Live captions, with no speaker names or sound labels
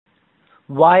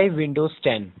Why Windows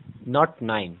 10, not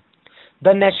 9?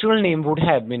 The natural name would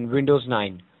have been Windows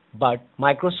 9, but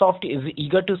Microsoft is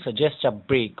eager to suggest a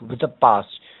break with the past.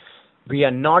 We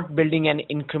are not building an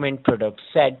increment product,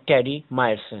 said Terry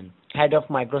Myerson, head of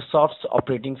Microsoft's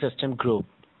operating system group.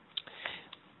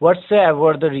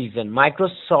 Whatsoever the reason,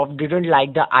 Microsoft didn't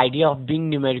like the idea of being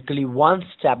numerically one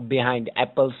step behind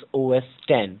Apple's OS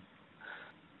X.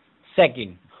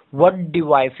 Second, what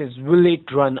devices will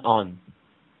it run on?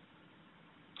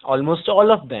 Almost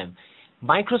all of them.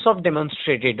 Microsoft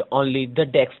demonstrated only the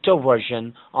desktop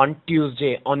version on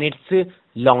Tuesday on its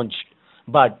launch.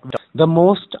 But the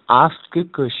most asked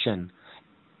question,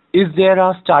 is there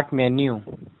a start menu?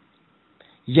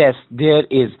 Yes, there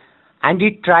is. And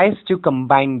it tries to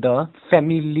combine the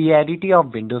familiarity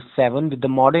of Windows 7 with the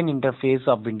modern interface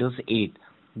of Windows 8.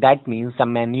 That means the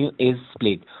menu is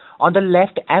split. On the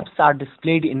left, apps are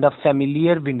displayed in the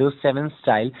familiar Windows 7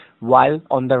 style, while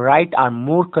on the right are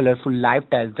more colorful live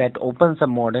tiles that opens the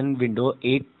modern Windows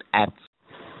 8 apps.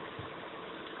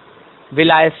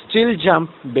 Will I still jump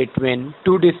between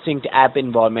two distinct app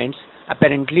environments?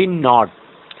 Apparently not.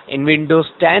 In Windows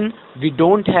 10, we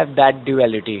don't have that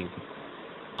duality.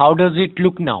 How does it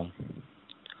look now?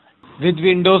 With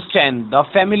Windows 10, the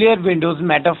familiar Windows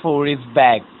metaphor is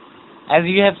back. As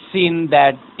you have seen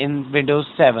that in Windows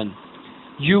 7,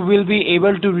 you will be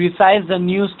able to resize the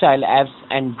new style apps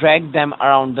and drag them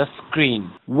around the screen.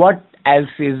 What else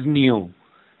is new?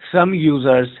 Some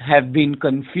users have been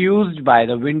confused by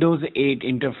the Windows 8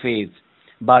 interface,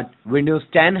 but Windows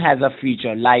 10 has a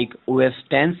feature like OS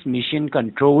X's mission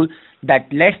control that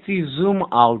lets you zoom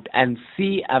out and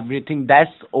see everything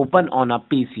that's open on a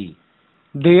PC.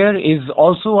 There is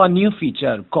also a new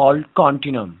feature called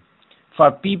Continuum. For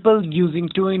people using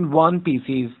 2-in-1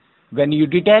 PCs, when you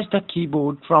detach the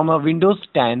keyboard from a Windows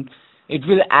 10, it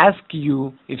will ask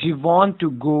you if you want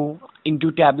to go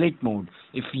into tablet mode.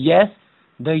 If yes,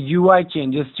 the UI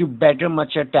changes to better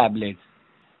match a tablet.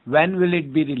 When will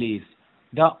it be released?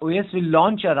 The OS will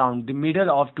launch around the middle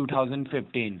of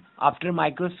 2015 after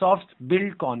Microsoft's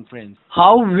Build conference.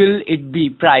 How will it be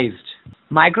priced?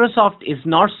 Microsoft is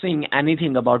not saying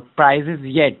anything about prices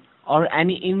yet or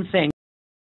any incentive